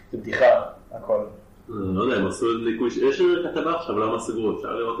 זה בדיחה, הכל. לא יודע, הם עשו ליקוי, יש כתבה עכשיו, למה סגרו?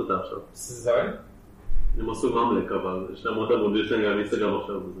 אפשר לראות אותה עכשיו. זין? הם עשו ממלק, אבל יש להם עוד עמוד, יש להם גם אינסטגרם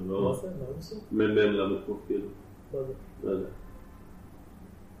עכשיו, וזה לא... מה זה? מה הם עשו? מהם למקום, כאילו. מה זה? לא יודע.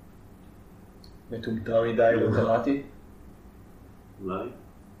 מטומטם מדי, לא קראתי. אולי?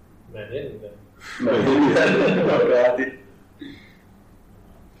 מעניין מדי. מעניין מדי, לא קראתי.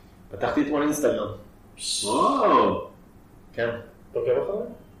 פתחתי אתמול אינסטגרם. וואו! כן. אתה עוקב אחריי?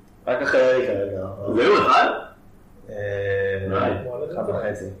 רק אחרי כרגע. זהו אחד? אחד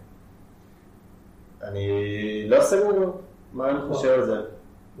וחצי. אני לא סגור, מה אני חושב על זה?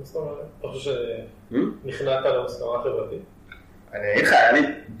 אתה חושב שנכנעת למסקנה החברתית? אני אגיד לך, היה לי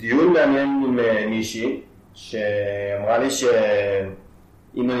דיון מעניין עם מישהי שאמרה לי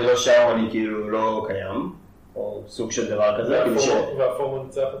שאם אני לא שם אני כאילו לא קיים, או סוג של דבר כזה. והפורום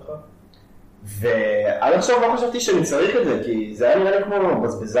ניצח אותך? ועד עכשיו לא חשבתי שאני צריך את זה, כי זה היה נראה לי כמו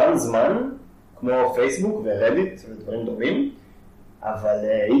בזבזן זמן, כמו פייסבוק ורדיט ודברים דומים, אבל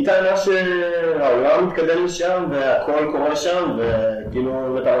היא טענה שהעולם מתקדם לשם והכל קורה שם, וכאילו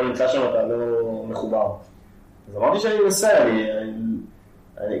אם אתה לא נמצא שם אתה לא מחובר. אז אמרתי שאני מנסה,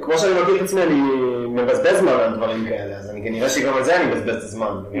 כמו שאני מכיר את עצמי, אני מבזבז זמן על דברים כאלה, אז אני כנראה שגם על זה אני מבזבז את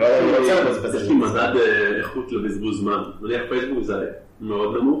הזמן. אני לא יודע אם אני רוצה לבזבז את זה. יש לי מדד איכות לבזבוז זמן. נניח פייסבוק זה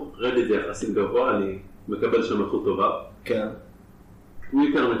מאוד נמוך, רדיט זה יחסית גבוה, אני מקבל שם איכות טובה. כן.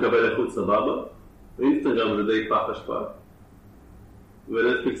 טוויטר מקבל איכות סבבה, ואינסטגרם זה די פח השפעה.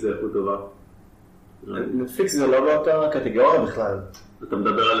 ונטפליקס זה איכות טובה. נטפליקס זה לא באותה קטגוריה בכלל. אתה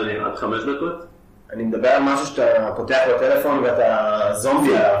מדבר על עד 5 דקות? אני מדבר על משהו שאתה פותח בטלפון ואתה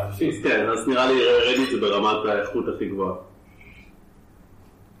זומבי עליו. כן, אז נראה לי רדיט זה ברמת האיכות הכי גבוהה.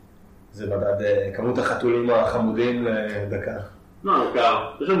 זה מדד כמות החתולים החמודים לדקה. לא, דקה.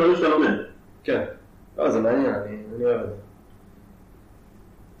 יש שם דברים שאתה לומד. כן. לא, זה מעניין, אני אוהב את זה.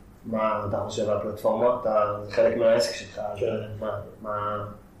 מה אתה חושב על הפלטפורמה? זה חלק מהעסק שלך. מה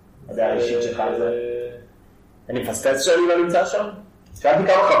הדעה האישית שלך על זה? אני מפספס שאני לא נמצא שם?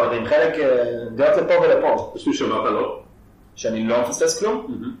 שאלתי כמה חברים, חלק דעות לפה ולפה. יש מי שמעת לא? שאני לא מפספס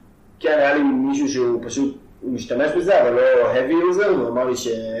כלום? כן, היה לי מישהו שהוא פשוט, הוא משתמש בזה, אבל לא heavy user, הוא אמר לי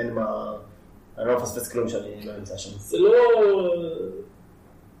שאין מה, אני לא מפספס כלום שאני לא נמצא שם.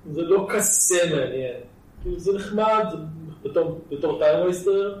 זה לא כזה מעניין. זה נחמד בתור טיים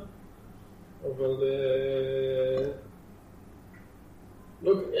וייסטר, אבל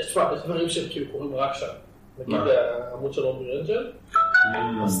יש דברים שהם כאילו קוראים רק שם. נגיד העמוד שלו מרנג'ל,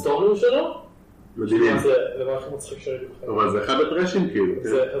 הסטורים שלו, מדהים. זה דבר הכי מצחיק שראיתי בחיים. אבל זה אחד הטרשים כאילו.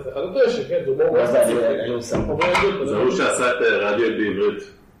 זה אחד הטרשים, כן, זה לא מצחיק. זה הוא שעשה את רדיו בעברית.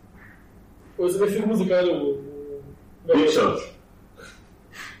 הוא איזה מפיק מוזיקלי, הוא... ביג שוט.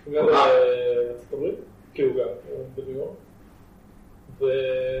 הוא גם בארצות הברית, כי הוא גם בניו יורק.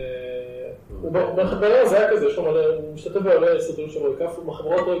 והוא מחבר זה היה כזה, הוא משתתף בעלי סרטונים של רוי כפרי,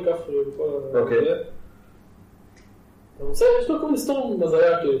 מחברות רוי כפרי וכל זה. יש לו כל מיני סטורים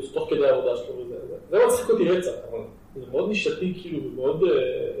מזהיה, כאילו, תוך כדי העבודה שלו וזה. זה מצחיק אותי רצח, אבל זה מאוד נישתי, כאילו, ומאוד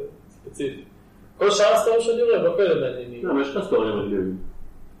ספציפי. כל שאר הסטורים שאני רואה, לא כאלה מעניינים. לא, יש לך סטורים מגניבים.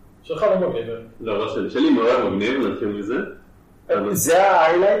 שלך לא מגניב. לא, לא שלי. שלי מאוד מגניב, נתחיל מזה. זה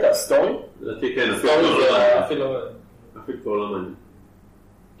ההיילייט, הסטורי? לדעתי, כן, אפילו כבר לא מעניין.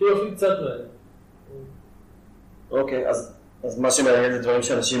 כאילו, אפילו קצת מעניין. אוקיי, אז מה שמעניין זה דברים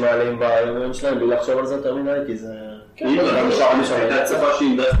שאנשים מעלים ביום שלהם, בלי לחשוב על זה יותר מדי, כי זה... הייתה צפה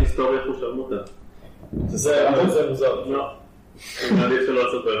שאינדסטי היסטוריה איך הוא שרם אותה. זה מוזר. לא. אני עדיף שלא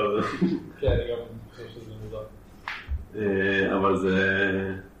לספר על זה. כן, אני גם חושב שזה מוזר. אבל זה...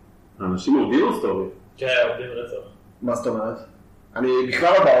 אנשים עובדים או סטורי? כן, עובדים רצח. מה זאת אומרת? אני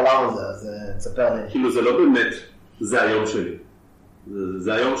בכלל לא בעולם הזה, אז תספר לי. כאילו זה לא באמת, זה היום שלי.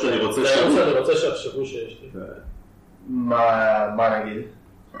 זה היום שאני רוצה זה היום שאני רוצה שיחשבו שיש לי. מה נגיד?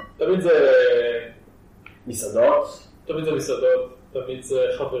 תמיד זה מסעדות? תמיד זה מסעדות, תמיד זה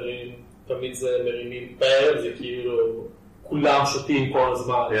חברים, תמיד זה מרימים פעם, זה כאילו כולם שותים כל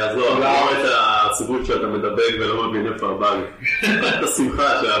הזמן. יעזור, לא את הציבות שאתה מדבק ולא מבין איפה הבאג. את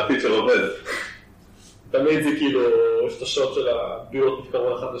השמחה שהפיצ'ר עובד. תמיד זה כאילו, יש את השוט של הבירות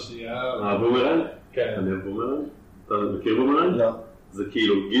מתקרבות אחת לשנייה. הבומרנג? כן. אני הבומרנג? אתה מכיר בומרנג? לא. זה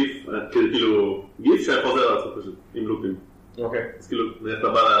כאילו גיף שחוזר לעשות פשוט, עם לופים. אוקיי. אז כאילו, אתה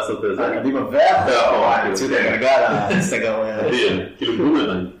בא לעשות את זה. קדימה ואחורה, אני יוצאו את הגלגל, הסגר. אדיר, כאילו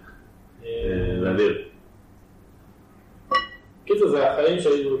בומרנג. לאדיר. קיצור, זה החיים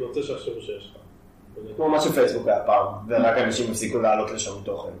שלי רוצה שיחשבו שיש לך. כמו מה שפייסבוק היה פעם, ורק אנשים הפסיקו לעלות לשם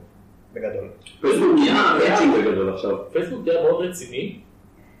תוכן, בגדול. פייסבוק נהיה רצינג בגדול עכשיו. פייסבוק נהיה מאוד רציני.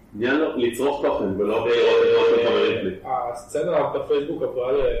 נהיה לצרוך תוכן ולא לראות את תוכן חברים שלי. הסצנה בפייסבוק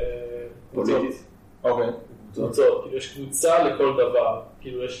עברה פוליטית. אוקיי. קבוצות, כאילו יש קבוצה לכל דבר.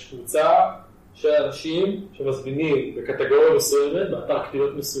 כאילו יש קבוצה של אנשים שמזמינים בקטגוריה מסוימת, באתר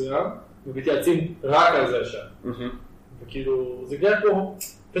כתיבות מסוים, ומתייעצים רק על זה שם. וכאילו, זה נהיה כמו,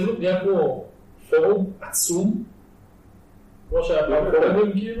 פייסבוק נהיה כמו פורום עצום, כמו שהיה פעם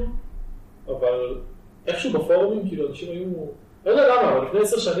פורומים כאילו, אבל איכשהו בפורומים כאילו אנשים היו, לא יודע למה, אבל לפני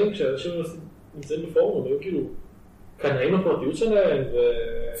 10 שנים כשאנשים נמצאים בפורומים, היו כאילו קנאים לפרטיות שלהם ו...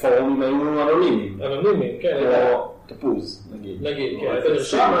 פורומים היו אנונימיים. אנונימיים, כן. או תפוז, נגיד. נגיד, כן, אתה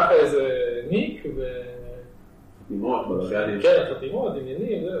נרשם לך איזה ניק ו... חתימות, בלגנים. כן, חתימות,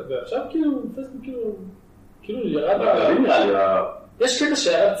 עניינים, ועכשיו כאילו, פייסבוק כאילו ירד... יש קטע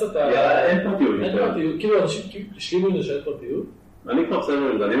שירד קצת... אין פרטיות. אין פרטיות, כאילו אנשים השלימו עם זה שאין פרטיות. אני כבר עושה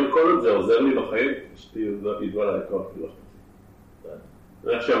ממנו, אני כל את זה עוזר לי בחיים, אשתי ידוע עליי כוח, כאילו.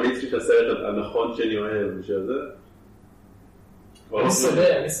 איך שהמיץ לי את הסרט הנכון שאני אוהב ושזה. אני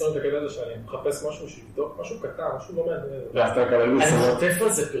שונא את הקטע הזה שאני מחפש משהו שיבדוק, משהו קטן, משהו לא מעניין. ואז אתה מקבל אני פרסומות. חוטף על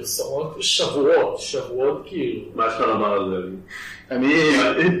זה פרסומות שבועות כאילו. מה יש לך לומר על זה? אני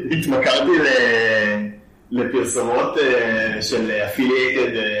התמכרתי לפרסומות של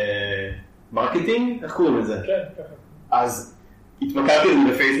affiliated marketing, איך קוראים לזה? כן, ככה. אז התמכרתי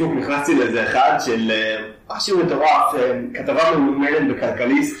לזה בפייסבוק, נכנסתי לזה אחד של משהו מטורף, כתבה ממומנת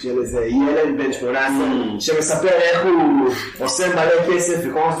בכלכליסט של איזה ילד בן 18 שמספר איך הוא עושה מלא כסף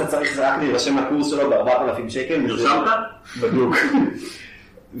וכל מה שאתה צריך זה רק להירשם לקורס שלו ב4,000 שקל. נרשמת? בדיוק.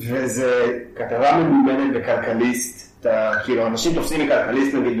 וזה כתבה ממומנת בכלכליסט, כאילו אנשים תופסים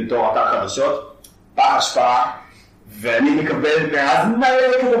מכלכליסט נגיד בתור אתר חדשות, פח השפעה, ואני מקבל מאז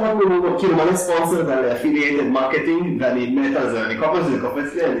מלא כתבות ממומנות, כאילו מלא ספונסרד על affiliated marketing, ואני מת על זה, אני כל פעם שזה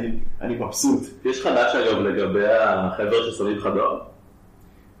קופץ לי, אני מבסוט. יש חדש אגב לגבי החבר ששמים לך דואר?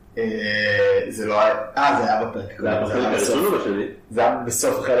 זה לא היה, זה היה בפרק. זה היה בחלק הראשון או בשני? זה היה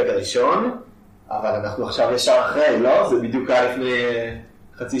בסוף החלק הראשון, אבל אנחנו עכשיו ישר אחרי, לא? זה בדיוק היה לפני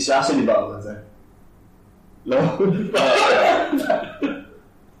חצי שעה שדיברנו על זה. לא?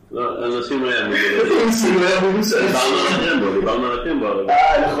 לא, אנשים לא יאמינו. דיברנו על הקרמבו.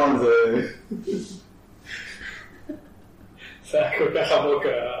 נכון, זה... זה היה כל כך עמוק.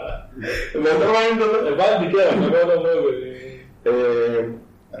 הבנתי, כן, אבל לא.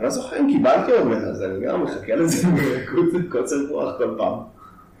 אני לא זוכר אם קיבלתי עוד מזה, אז אני גם מחכה לזה בקוצר רוח כל פעם.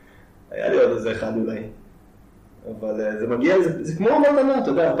 היה לי עוד איזה אחד אולי. אבל זה מגיע, זה כמו מתנה, אתה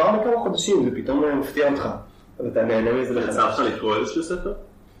יודע, פעם בכמה חודשים, זה פתאום מפתיע אותך. ואתה נהנה מזה לחדש. יצא לך לקרוא איזשהו ספר?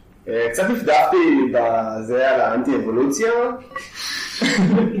 קצת נפתחתי בזה על האנטי-אבולוציה.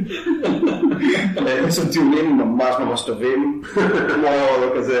 יש שם טיעונים ממש ממש טובים, כמו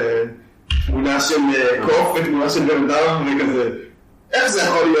כזה תמונה של קוף ותמונה של בן אדם וכזה, איך זה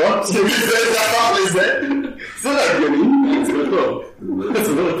יכול להיות? זה הפך לזה? זה לא הגיוני. זה לא טוב.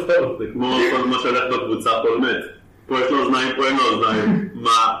 זה כמו מה שהולך בקבוצה פול מת. פה יש לו אוזניים, פה אין לו אוזניים.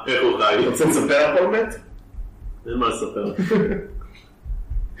 מה? איך הוא חי? אתה רוצה לספר על פול מת? אין מה לספר.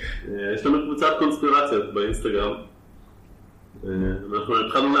 יש לנו קבוצת קונספירציות באינסטגרם. אנחנו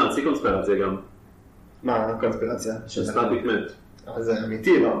התחלנו להמציא קונספירציה גם. מה קונספירציה? שסטטיק מת. אבל זה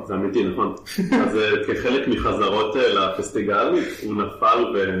אמיתי, לא? זה אמיתי, נכון. אז כחלק מחזרות לפסטיגל, הוא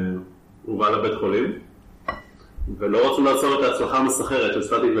נפל והוא בא לבית חולים, ולא רצו לעצור את ההצלחה המסחררת של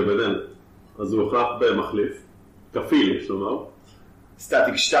סטטיק ובדן. אז הוא הוחלף במחליף, כפיל, יש לומר.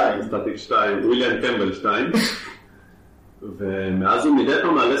 סטטיק 2. סטטיק 2, וויליאם קמבל 2. ומאז הוא מדי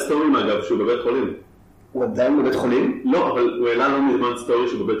פעם מעלה סטורים אגב שהוא בבית חולים. הוא עדיין בבית חולים? לא, אבל הוא העלה לא מזמן סטורי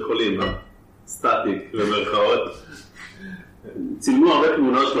שהוא בבית חולים, סטטיק במרכאות. צילמו הרבה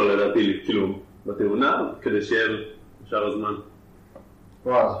תמונות שלו לדעתי, כאילו, בתאונה, כדי שיהיה בשאר הזמן.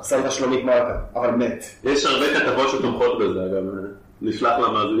 וואו, סלטה שלומית מלכה, אבל מת. יש הרבה כתבות שתומכות בזה אגב. נשלח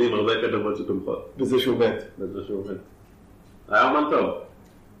למאזינים הרבה כתבות שתומכות. בזה שהוא מת. בזה שהוא מת. היה אומן טוב.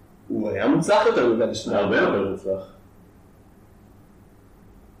 הוא היה מוצלח יותר מבין שני. הרבה מוצלח.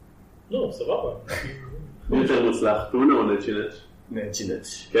 לא, סבבה. מי יותר מוצלח, טונה או נצ'ינץ'?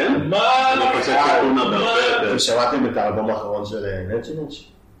 נצ'ינץ'. כן? מה? אני חושב שטונה בהרבה יותר. אתם שמעתם את האלבום האחרון של נצ'ינץ'?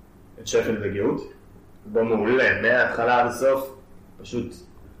 את שפל וגאות? אלבום מעולה, מההתחלה עד הסוף, פשוט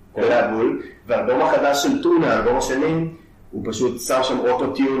קולה בול. והאלבום החדש של טונה, האלבום השני, הוא פשוט שם שם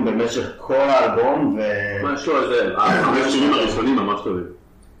אוטו-טיון במשך כל האלבום ו... משהו על זה, החמש שירים הראשונים ממש טובים.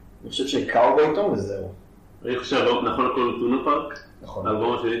 אני חושב שקאובוי טוב וזהו. אני חושב, נכון הכל טונה פארק? נכון.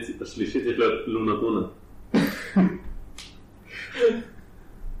 האלבום השלישי צריך להיות לונה טונה.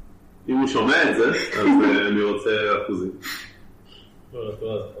 אם הוא שומע את זה, אז אני רוצה אחוזים. לא,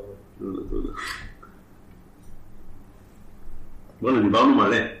 טונה זה חבר. לונה טונה. בואו, דיברנו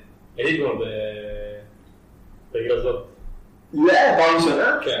מלא. הייתי כבר בגיל הזאת. פעם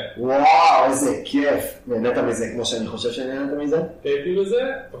ראשונה? כן. וואו, איזה כיף. נהנית מזה כמו שאני חושב שנהנית מזה? הייתי בזה,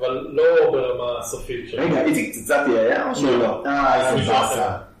 אבל לא ברמה סופית שלי. רגע, איציק צצתי היה או שהוא לא? איזה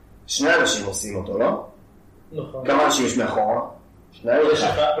באסה. שני אנשים עושים אותו, לא? נכון. כמה אנשים יש מאחורה? שניים יש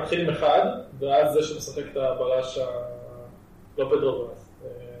אחד, מתחיל עם אחד, ואז זה שמשחק את הבלש לא פדרובס.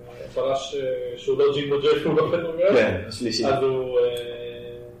 הבלש שהוא לא ג'ינגו ג'ף, הוא לא פדרובס. כן, השלישי. אז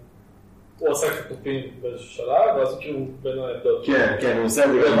הוא עשה את התופים באיזשהו שלב, ואז הוא כאילו בין העמדות. כן, כן, הוא עושה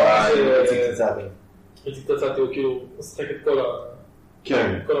את זה גם באיציק צצתי. איציק צצתי הוא כאילו משחק את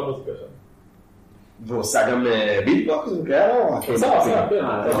כל המוזיקה שם. והוא עושה גם ביטבוקס וכאלה? הוא עשה, כן.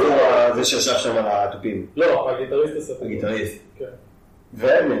 זה שישב שם על הטופים. לא, הגיטריסט עשה. הגיטריסט. כן.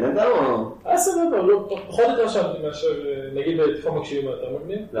 ונהנית או? היה סבבה, פחות יותר שם מאשר, נגיד בתיכון מקשיבים יותר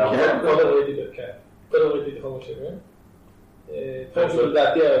מגניב. קודם ראיתי תיכון מקשיבים. תיכון מקשיבים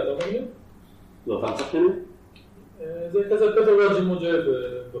לדעתי היה יותר מגניב. לא אותם שחקנים? זה כזה פטר רג'י מוג'ה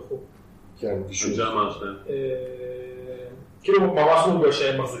בחור. כן, פשוט. ג'אמה שלהם. כאילו ממש מורגש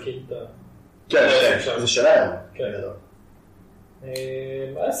שהם מחזיקים את ה... כן, זה שלהם. כן.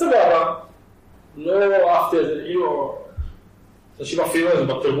 היה סבבה. לא אהבתי את זה, כאילו... אנשים אפילו את זה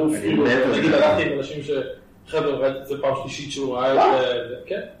בטירוף, כאילו, נגיד הלכתי עם אנשים שאחד ראיתי את זה פעם שלישית שהוא ראה את זה,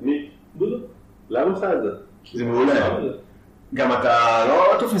 כן? מי? דודו. למה לך את זה? זה מעולה. גם אתה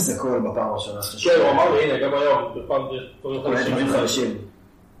לא תופס הכל בפעם הראשונה. כן, הוא אמר לי, הנה, גם היום, בפעם דברים חדשים.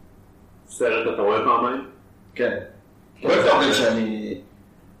 סרט אתה רואה פעמיים? כן.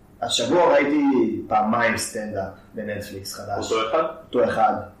 השבוע ראיתי פעמיים סטנדאפ בנטפליקס חדש. אותו אחד? אותו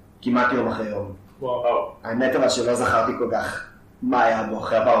אחד. כמעט יום אחרי יום. וואו. האמת אבל שלא זכרתי כל כך מה היה בו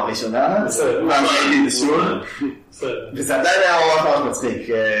אחרי הפעם הראשונה. בסדר. מה ראיתי את זה שוב. וזה עדיין היה ממש מצחיק.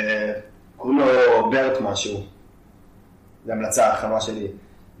 קוראים לו ברט משהו. זה המלצה החמה שלי.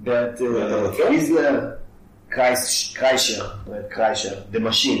 ברט קריזלר. קריישר. The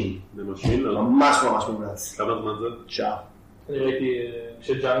Machine. ממש ממש מומלץ. כמה זמן זה? שעה. אני ראיתי,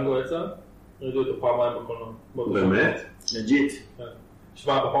 כשג'אנגו יצא, ראיתי אותו פעמיים בקולנוע. באמת? לג'יט.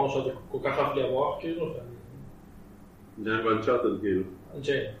 שמע, בפעם ראשונה זה כל כך אף לי המוח, כאילו, ג'אנגו אנצ'ארטד, כאילו.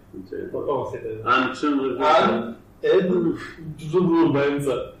 אנצ'יין. כל פעם עשית את זה. אנצ'ארטד.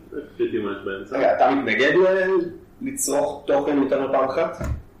 באמצע. פיתי ממש באמצע. רגע, אתה מתנגד לצרוך תוכן יותר מפעם אחת?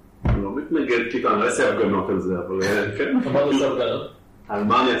 אני לא מתנגד, כי אני לא אעשה הפגנות על זה, אבל כן. מה אתה עושה הפגנות? על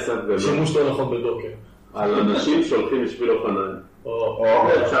מה אני אעשה הפגנות? שימוש לא נכון בדוקר. על אנשים שהולכים בשביל אופניים.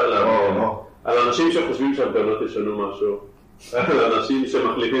 אפשר להבין. על אנשים שחושבים שהפגנות ישנו משהו. על אנשים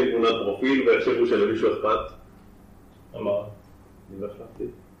שמחליפים תמונת פרופיל והחשבו שלמישהו אכפת. אמר. אני לא החלטתי.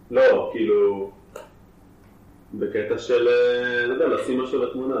 לא, כאילו... בקטע של... לא יודע, לשים משהו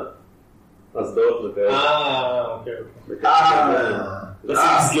לתמונה. הסדרות וכאלה. אוקיי. לשים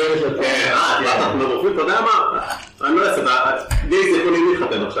מסגרת לתמונה. אתה לא מופיל, אתה יודע מה? אני לא אעשה, די זה יכולים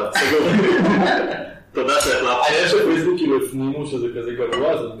להתחתן עכשיו. תודה שהחלפת. אני חושב שפייסבוק כאילו הפנימו שזה כזה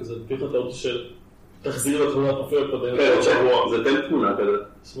גרוע, אז אני כזה נפיך את האוטו של תחזיר לתמונה תופיע קודם. כן, זה תן תמונה כזה.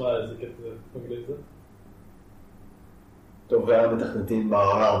 שמע, איזה כיף זה, מגניב זה. טוב, והמתכנתים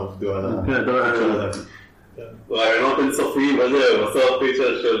בעולם עובדו על רעיונות אינסופיים וזה, בסוף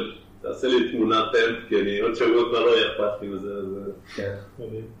פיצ'ר של תעשה לי תמונה טמפ, כי אני עוד שבועות כבר לא אכפת לי וזה. כן,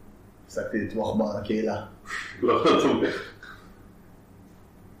 הפסקתי לתמוך בקהילה. לא, תומך.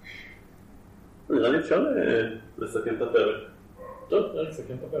 נראה לי אפשר לסכם את הפרק. טוב, נראה לי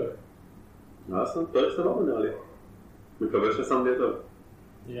לסכם את הפרק. פרק סבבה נראה לי. מקווה ששם לי טוב.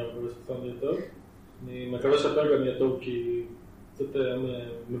 אני גם מקווה ששם לי טוב. אני מקווה שהפרק גם יהיה טוב כי קצת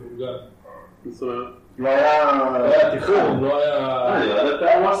מבוגר. לא היה תיכון, לא היה...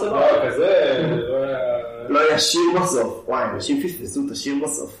 לא היה כזה, לא היה שיר בסוף. וואי, אנשים פספסו את השיר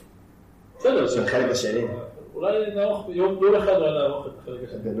בסוף. בסדר. של חלק השני. אולי נערוך, יום אחד לא נערוך את החלק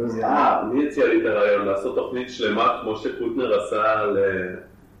השני. אני הציע לי את הרעיון לעשות תוכנית שלמה כמו שקוטנר עשה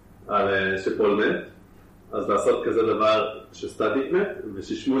על שפול מת, אז לעשות כזה דבר שסטטיק מת,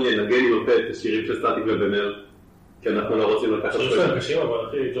 וששמול ינגן עם הפה את השירים של סטטיק ובנר, כי אנחנו לא רוצים לקחת... השירים שלהם קשים, אבל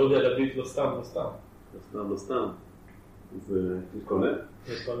אחי, ג'ורדי הדביט לא סתם. לא סתם. זה מתכונן.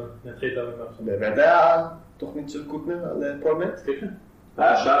 נתחיל איתה ממש. באמת היה תוכנית של קוטנר על פול מת? כן.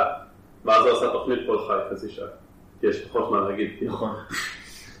 היה שעה. ואז הוא עשה תוכנית פול חי חצי שעה. כי יש פחות מה להגיד. נכון.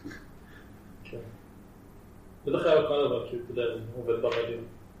 כן. בטח היה כל דבר, כי אתה יודע, הוא עובד ברדיו.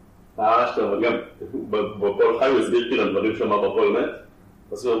 טוב, אבל גם בפול חי הוא הסביר כאילו דברים שאמר בפול מת,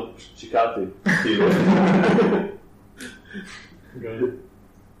 אז הוא פשוט שיקרתי. כאילו.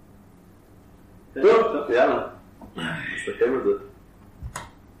 טוב, יאללה. נסתכל את זה.